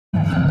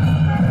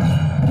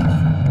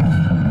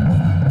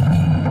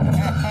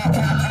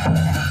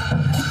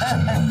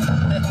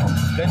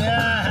闺女，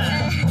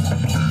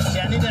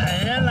见你的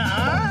恩人了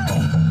啊！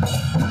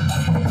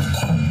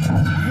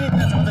一定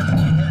要找到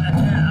你的恩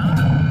人啊！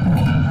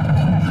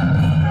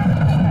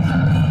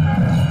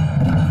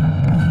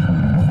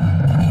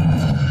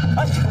啊，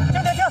停！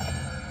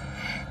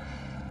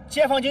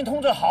解放军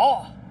同志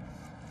好！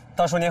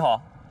大叔您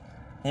好，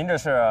您这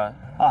是？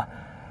啊，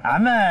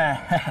俺们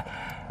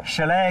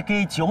是来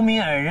给救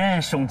命恩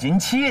人送锦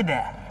旗的。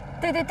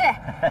对，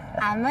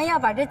俺们要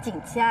把这锦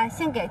旗啊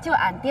献给救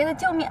俺爹的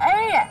救命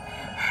恩人，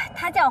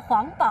他叫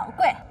黄宝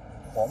贵。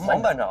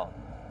黄班长？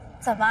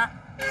怎么，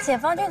解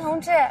放军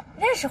同志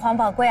认识黄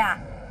宝贵啊？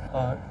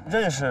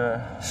认识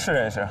是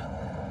认识，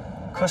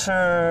可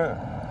是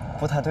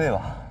不太对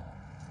吧？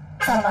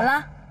怎么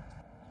了？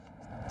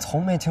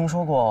从没听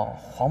说过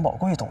黄宝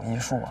贵懂医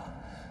术啊。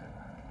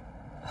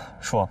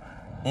叔，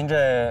您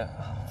这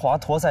华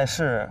佗在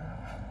世，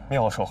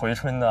妙手回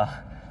春的。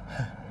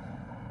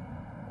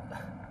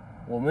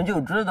我们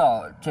就知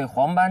道这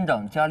黄班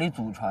长家里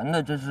祖传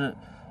的这是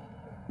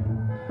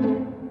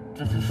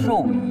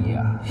兽医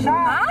啊！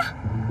啥？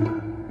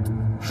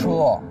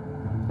叔，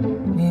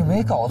你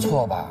没搞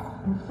错吧？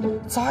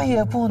咱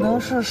也不能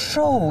是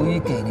兽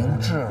医给您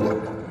治了。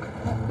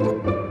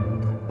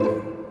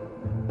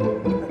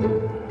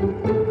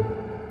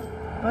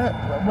喂，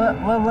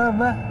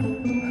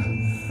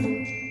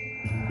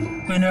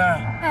闺女，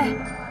哎，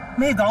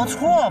没搞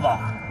错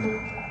吧？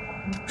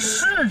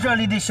是这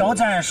里的小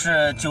战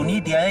士救你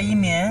爹一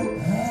命？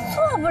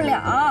错不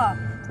了，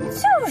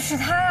就是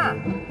他。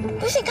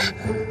不信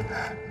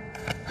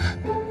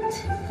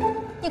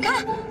你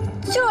看，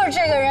就是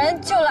这个人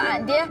救了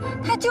俺爹。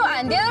他救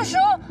俺爹的时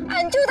候，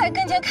俺就在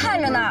跟前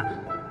看着呢。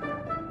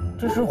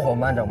这是黄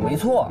班长没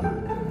错。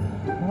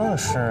那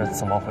是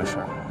怎么回事？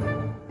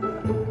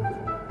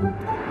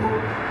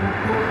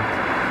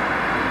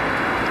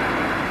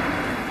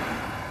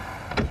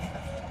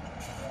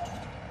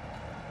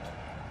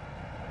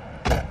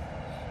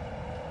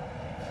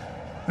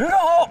旅长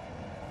好，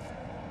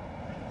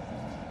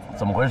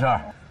怎么回事？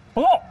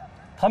报告，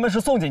他们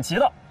是送锦旗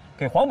的，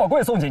给黄宝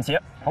贵送锦旗。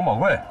黄宝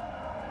贵，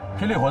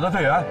霹雳火的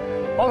队员。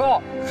报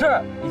告，是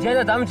以前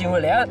在咱们警卫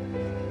连。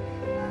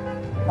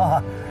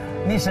哦，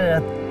你是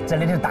这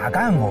里的大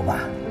干部吧？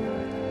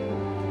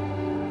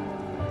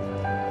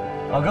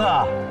老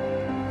哥，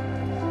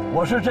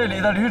我是这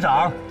里的旅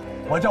长，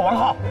我叫王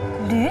浩。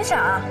旅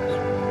长，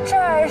这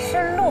儿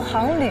是陆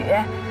航旅，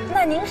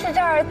那您是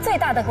这儿最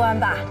大的官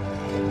吧？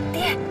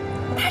爹，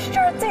他是这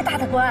儿最大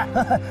的官。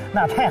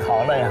那太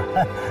好了呀，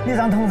旅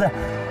长同志。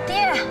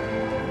爹，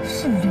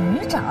是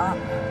旅长，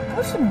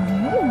不是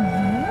驴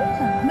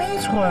长。没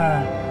错，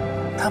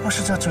他不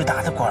是这最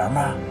大的官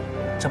吗？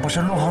这不是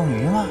陆航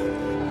旅吗？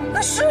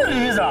那是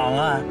旅长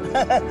啊。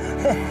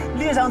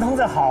旅长同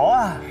志好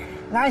啊，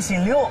俺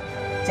姓刘，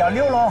叫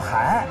刘老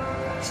汉，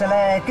是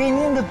来给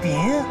您的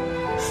兵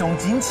送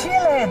锦旗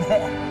来的。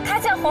他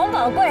叫黄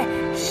宝贵，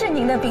是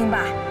您的兵吧？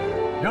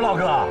刘老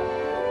哥，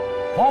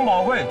黄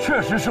宝贵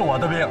确实是我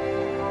的兵。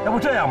要不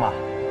这样吧，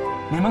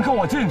你们跟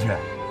我进去，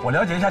我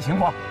了解一下情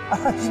况。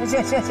行。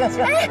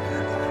哎，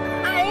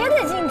俺也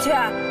得进去。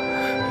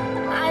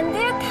俺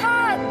爹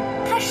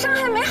他伤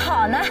还没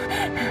好呢。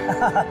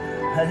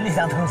旅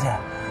长同志，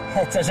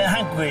这是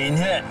俺闺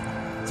女，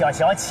叫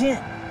小琴。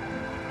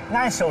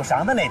俺受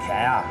伤的那天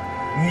呀，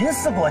晕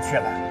死过去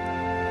了。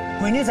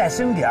闺女在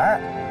身边，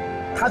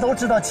她都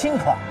知道情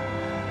况。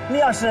你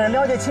要是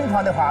了解情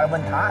况的话，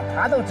问她，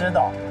她都知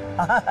道。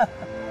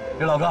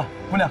刘老哥，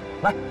姑娘，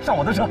来上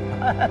我的车。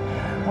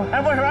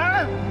哎，不是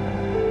啊，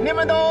你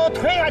们都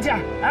推下去，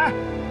哎，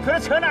推到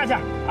车那去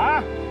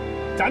啊，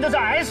咱就是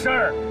碍事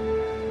儿，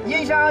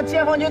影响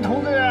解放军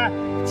同志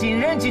进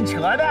人进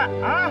车的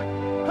啊，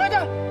快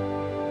点！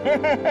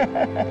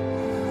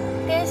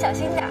爹小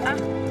心点啊！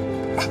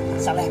来，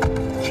上来。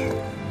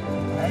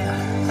哎呀。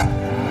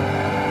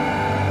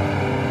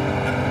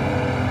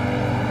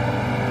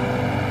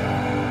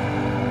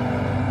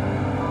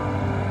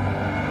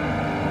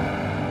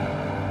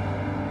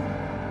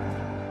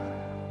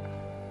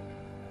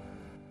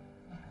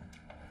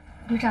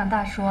旅长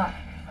大叔，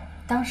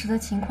当时的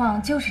情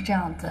况就是这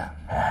样子。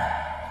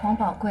黄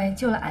宝贵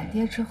救了俺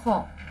爹之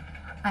后，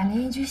俺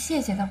连一句谢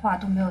谢的话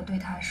都没有对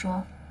他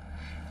说。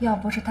要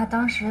不是他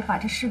当时把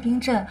这士兵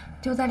证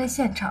丢在了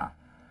现场，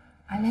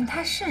俺连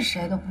他是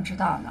谁都不知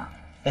道呢。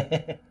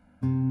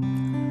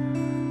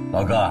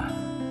老哥，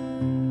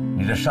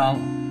你这伤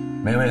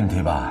没问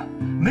题吧？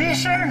没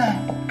事了，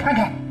看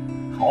看，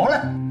好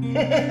了，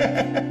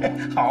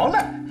好了。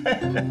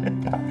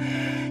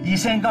医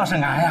生告诉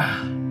俺呀，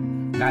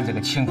俺这个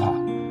情况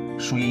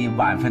属于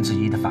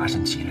1/1000的发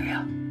生几率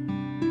啊。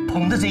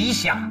砰的这一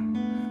下，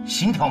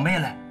心跳没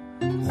了，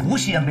呼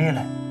吸也没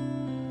了，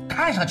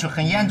看上去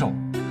很严重，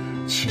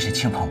其实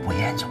情况不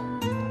严重，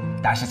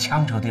但是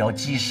抢救的要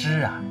及时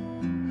啊。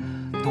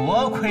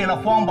多亏了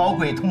黄宝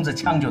贵同志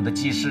抢救的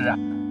及时啊，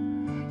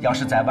要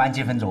是再晚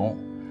几分钟，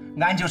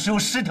俺就是有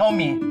10条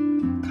命，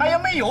他也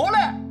没有了。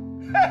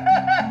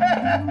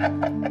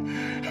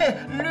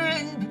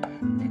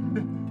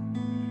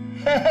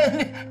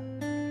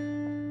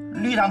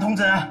旅长同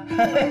志，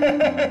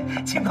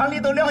情况你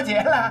都了解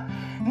了，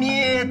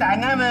你带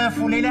俺们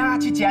父女俩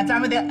去见咱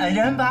们的恩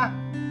人吧。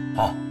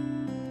好，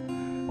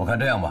我看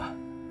这样吧，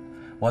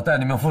我带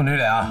你们父女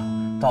俩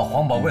到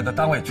黄宝贵的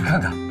单位去看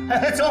看。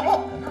走，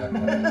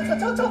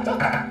走。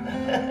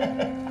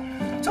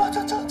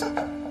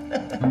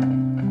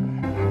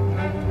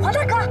黄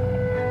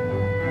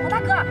大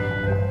哥，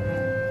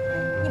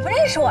你不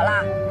认识我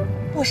了？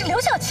我是刘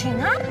小晴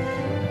啊。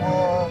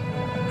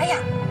哎呀，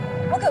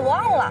我给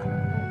忘了，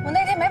我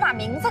那天没把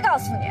名字告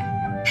诉你。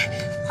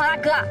黄大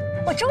哥，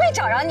我终于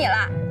找着你了。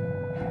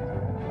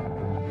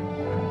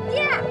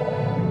爹，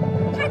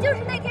他就是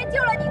那天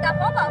救了你的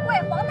黄宝贵，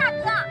黄大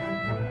哥。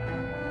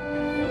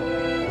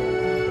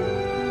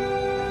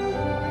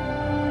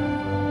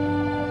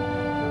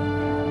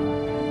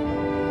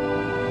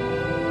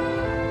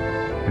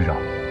旅长，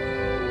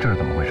这是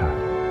怎么回事？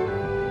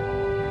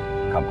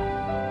看吧，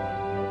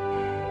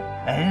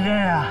恩人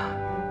啊，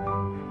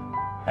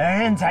恩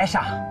人在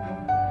上，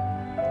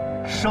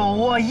受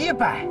我一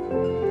拜。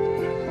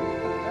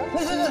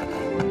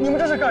你们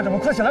这是干什么？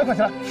快起来，快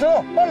起来！石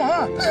头，帮忙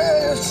啊！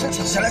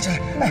起来！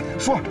哎，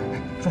叔，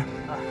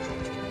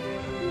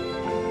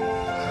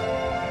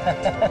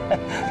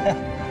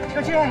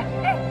小姐，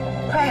哎，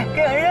快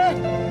给恩人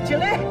敬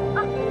礼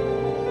啊！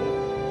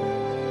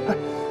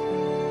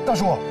大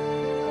叔，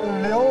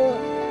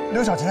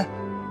刘小琴，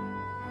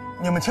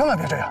你们千万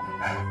别这样，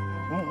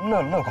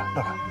乐观。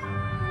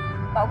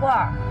宝贵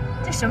儿，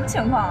这什么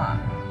情况啊？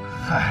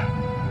嗨，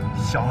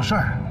小事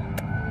儿。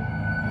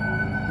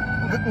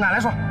奶奶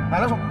说，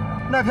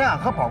那天啊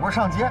和宝贵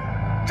上街，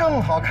正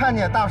好看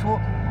见大叔，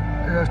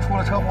出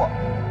了车祸。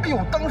哎呦，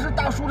当时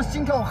大叔的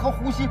心跳和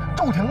呼吸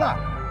骤停啊！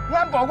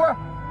俺宝贵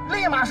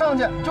立马上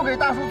去就给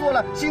大叔做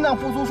了心脏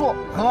复苏术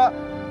和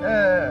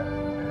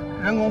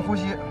人工呼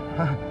吸。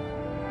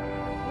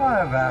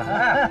快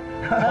呗，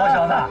好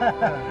小子，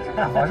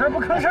好事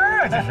不吭声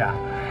啊，这是。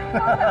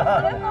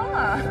雷锋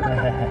啊！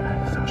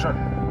小事儿，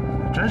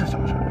真是小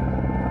事儿，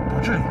不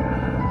至于。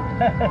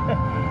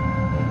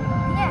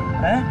爹。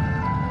哎。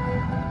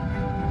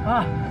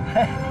啊。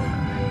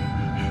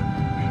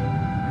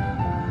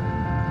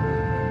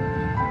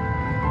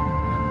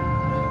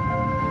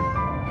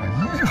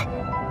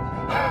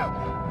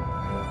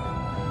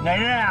恩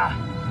人啊，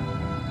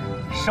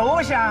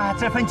收下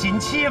这份锦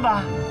旗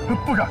吧。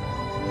不敢，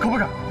可不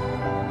敢，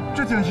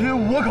这锦旗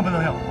我可不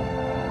能要。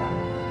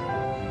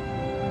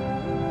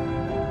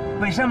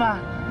为什么？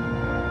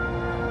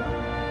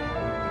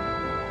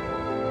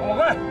黄宝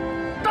贵，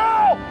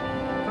到！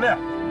司令，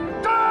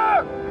这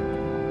儿！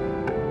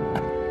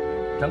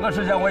整个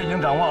事件我已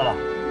经掌握了，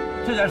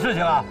这件事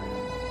情啊，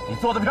你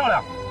做得漂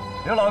亮。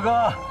刘老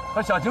哥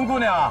和小晴姑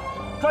娘啊，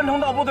专程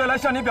到部队来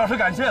向你表示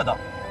感谢的。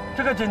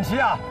这个锦旗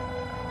啊，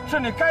是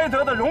你该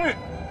得的荣誉，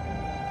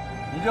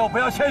你就不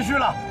要谦虚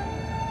了，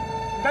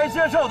该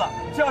接受的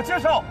就要接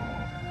受。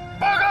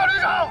报告旅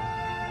长，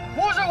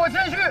不是我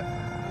谦虚，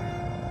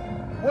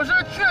我是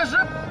确实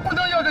不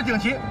能要这锦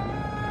旗。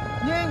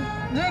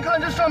您看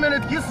这上面的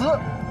题词，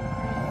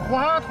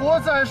华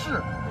佗在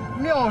世，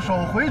妙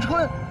手回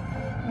春，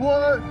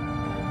我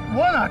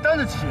哪担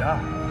得起啊？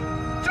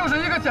就是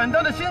一个简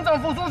单的心脏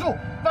复苏术，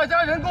外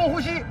加人工呼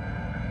吸，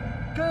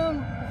跟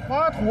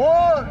华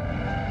佗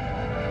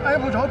挨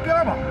不着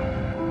边吧？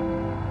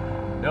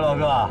刘老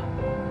哥，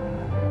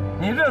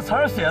你这词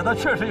儿写的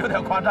确实有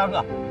点夸张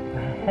啊。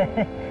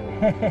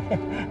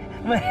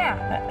爹，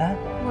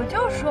我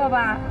就说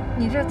吧，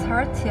你这词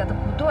儿写的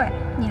不对，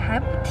你还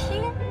不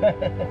听。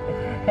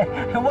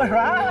我说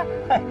啊，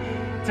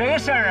这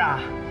事儿啊，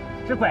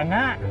是怪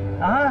俺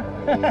啊。